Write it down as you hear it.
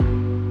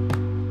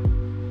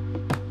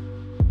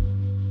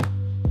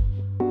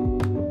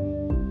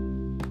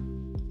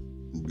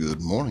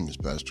morning, it's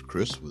Pastor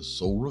Chris with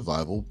Soul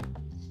Revival,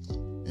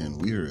 and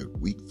we are at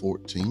week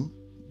 14,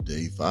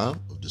 day 5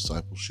 of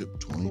Discipleship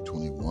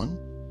 2021.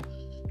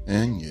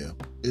 And yeah,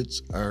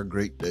 it's our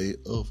great day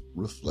of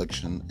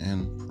reflection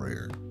and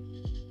prayer.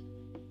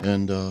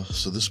 And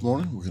so this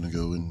morning, we're going to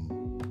go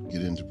and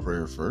get into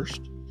prayer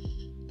first,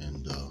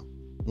 and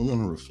we're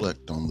going to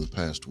reflect on the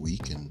past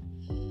week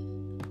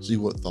and see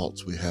what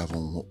thoughts we have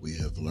on what we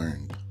have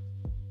learned.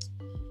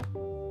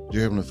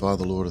 Dear Heavenly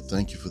Father, Lord, I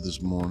thank you for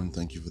this morning.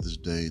 Thank you for this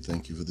day.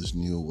 Thank you for this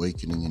new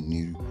awakening and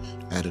new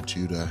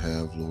attitude I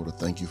have, Lord. I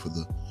thank you for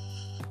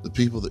the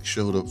people that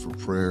showed up for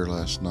prayer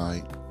last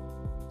night.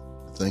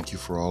 I thank you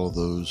for all of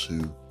those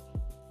who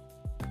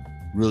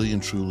really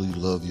and truly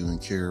love you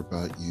and care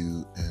about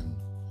you, and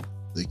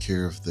they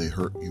care if they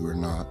hurt you or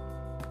not.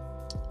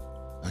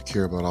 I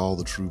care about all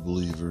the true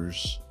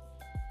believers,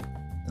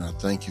 and I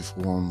thank you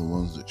for them, the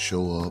ones that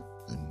show up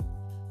and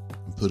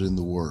put in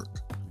the work.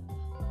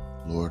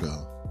 Lord,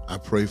 I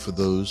pray for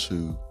those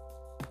who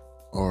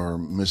are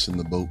missing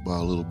the boat by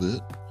a little bit,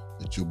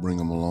 that you'll bring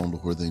them along to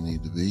where they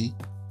need to be.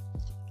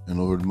 And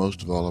Lord,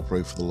 most of all, I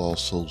pray for the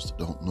lost souls that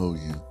don't know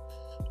you.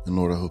 And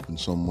Lord, I hope in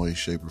some way,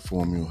 shape, or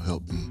form you'll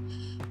help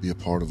me be a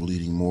part of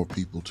leading more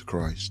people to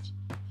Christ.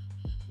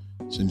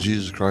 It's in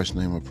Jesus Christ's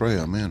name I pray,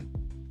 amen.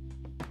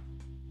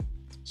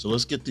 So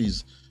let's get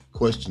these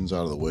questions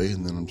out of the way,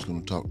 and then I'm just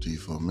going to talk to you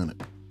for a minute.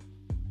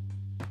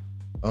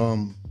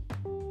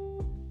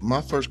 My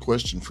first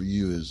question for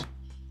you is,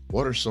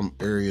 what are some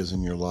areas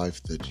in your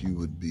life that you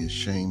would be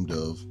ashamed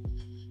of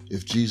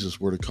if Jesus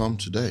were to come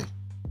today?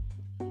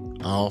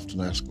 I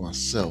often ask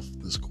myself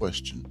this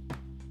question,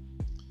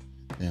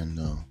 and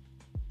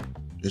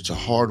it's a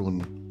hard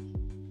one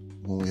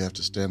when we have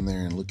to stand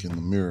there and look in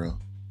the mirror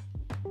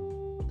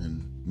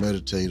and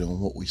meditate on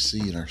what we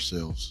see in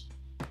ourselves.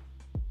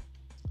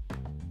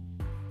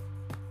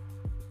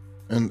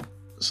 And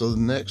so the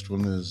next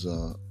one is,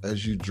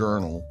 as you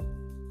journal,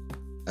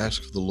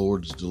 ask for the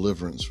Lord's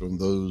deliverance from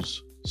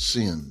those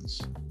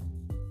sins,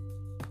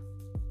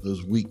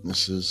 those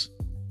weaknesses,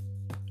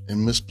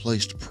 and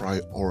misplaced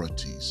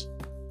priorities.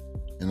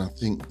 And I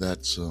think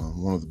that's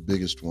one of the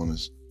biggest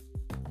ones.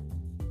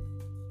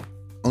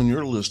 On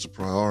your list of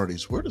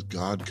priorities, where does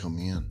God come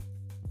in?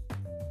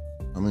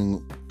 I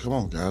mean, come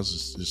on,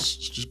 guys, let's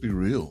just be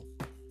real.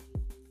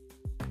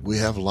 We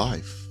have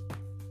life.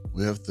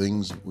 We have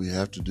things that we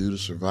have to do to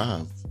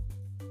survive.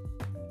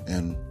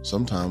 And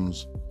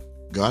sometimes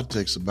God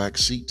takes a back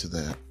seat to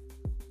that.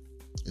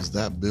 Is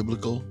that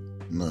biblical?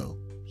 No,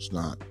 it's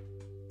not.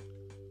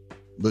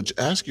 But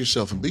ask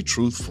yourself and be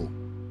truthful.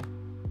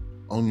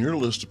 On your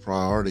list of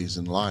priorities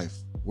in life,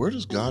 where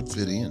does God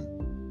fit in?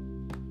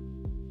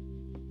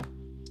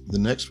 The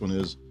next one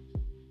is,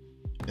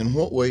 in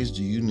what ways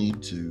do you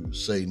need to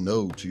say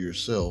no to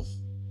yourself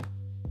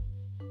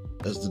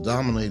as the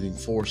dominating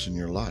force in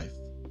your life?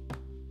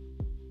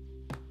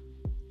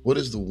 What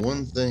is the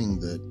one thing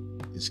that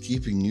is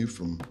keeping you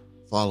from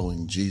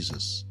following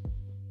Jesus,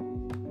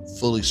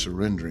 fully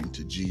surrendering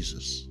to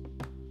Jesus?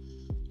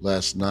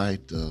 Last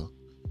night,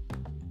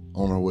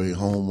 on our way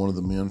home, one of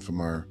the men from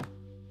our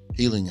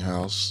healing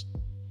house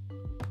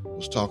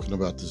was talking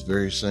about this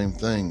very same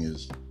thing,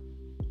 is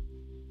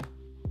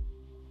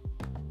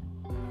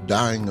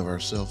dying of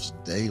ourselves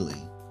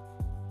daily.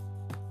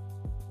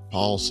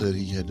 Paul said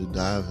he had to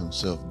die of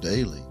himself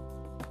daily,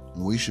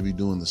 and we should be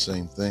doing the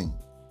same thing.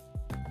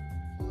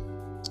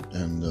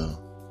 And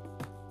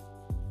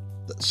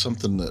that's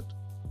something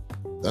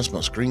that's my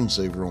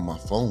screensaver on my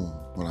phone.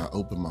 When I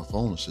open my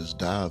phone, it says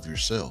die of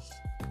yourself,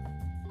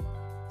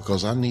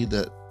 because I need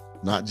that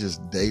not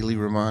just daily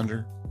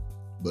reminder,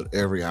 but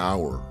every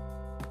hour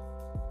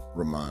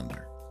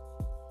reminder.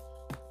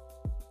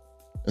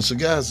 And so,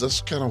 guys,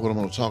 that's kind of what I'm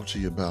going to talk to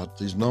you about.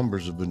 These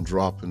numbers have been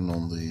dropping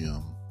on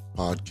the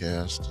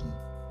podcast and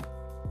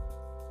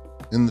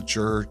in the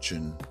church,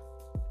 and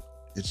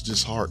it's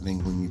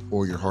disheartening when you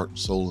pour your heart and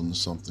soul into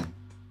something.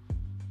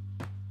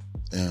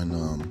 And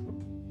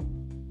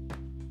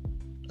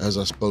as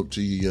I spoke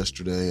to you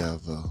yesterday,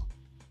 I've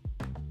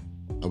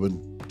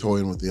been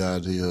toying with the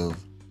idea of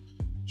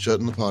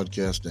shutting the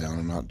podcast down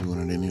and not doing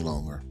it any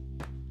longer.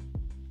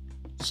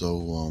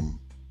 So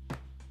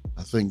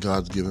I think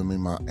God's given me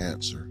my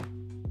answer,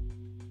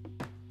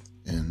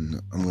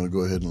 and I'm going to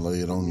go ahead and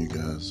lay it on you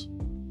guys.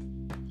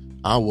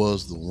 I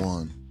was the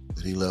one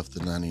that he left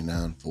the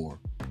 99 for.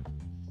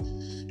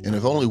 And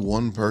if only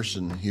one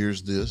person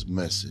hears this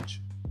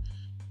message,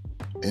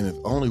 and if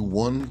only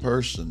one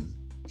person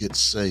gets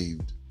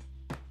saved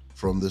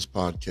from this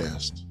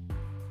podcast,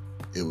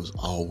 it was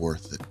all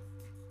worth it.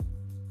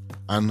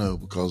 I know,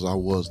 because I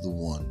was the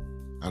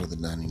one out of the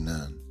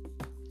 99.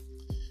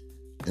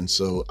 And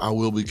so I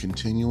will be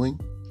continuing.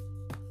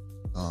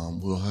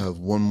 We'll have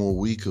one more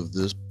week of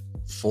this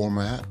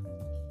format,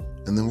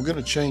 and then we're going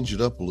to change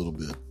it up a little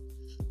bit.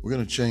 We're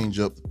going to change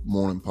up the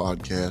morning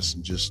podcast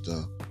and just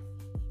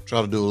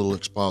try to do a little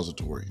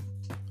expository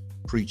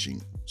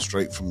preaching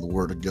straight from the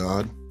Word of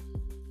God.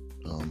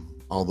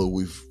 Although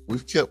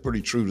we've kept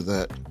pretty true to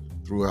that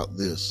throughout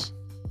this,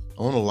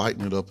 I want to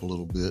lighten it up a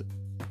little bit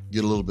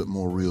get a little bit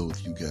more real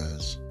with you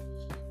guys.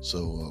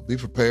 So be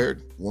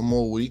prepared. One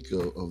more week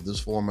of this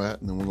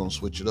format, and then we're going to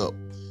switch it up.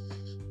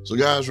 So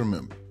guys,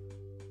 remember,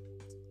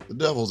 the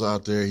devil's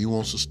out there. He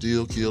wants to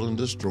steal, kill, and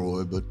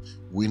destroy, but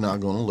we're not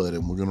going to let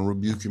him. We're going to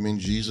rebuke him in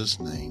Jesus'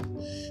 name.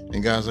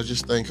 And guys, I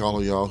just thank all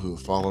of y'all who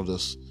have followed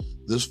us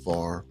this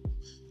far.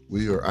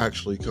 We are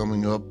actually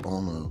coming up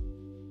on a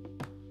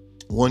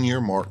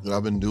 1-year mark that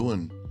I've been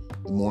doing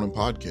the morning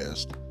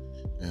podcast,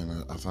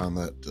 and I find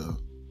that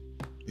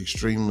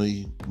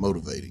extremely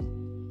motivating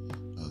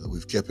that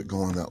we've kept it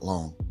going that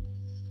long.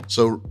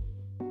 So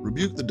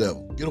rebuke the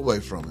devil. Get away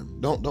from him.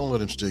 Don't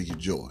let him steal your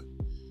joy.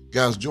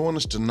 Guys, join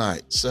us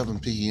tonight, 7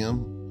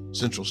 p.m.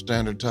 Central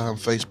Standard Time,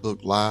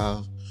 Facebook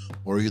Live,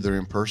 or either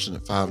in person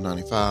at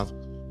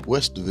 595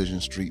 West Division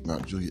Street,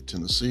 Mount Juliet,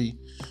 Tennessee,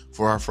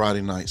 for our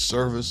Friday night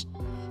service.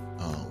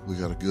 We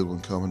got a good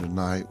one coming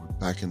tonight. We're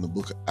back in the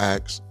book of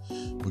Acts.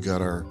 We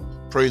got our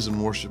praise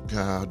and worship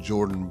guy,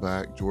 Jordan,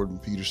 back. Jordan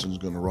Peterson's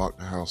going to rock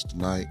the house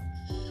tonight.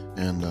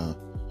 And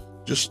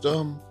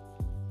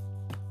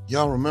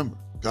y'all remember,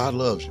 God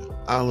loves you.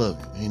 I love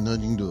you. Ain't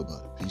nothing you can do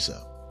about it. Peace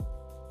out.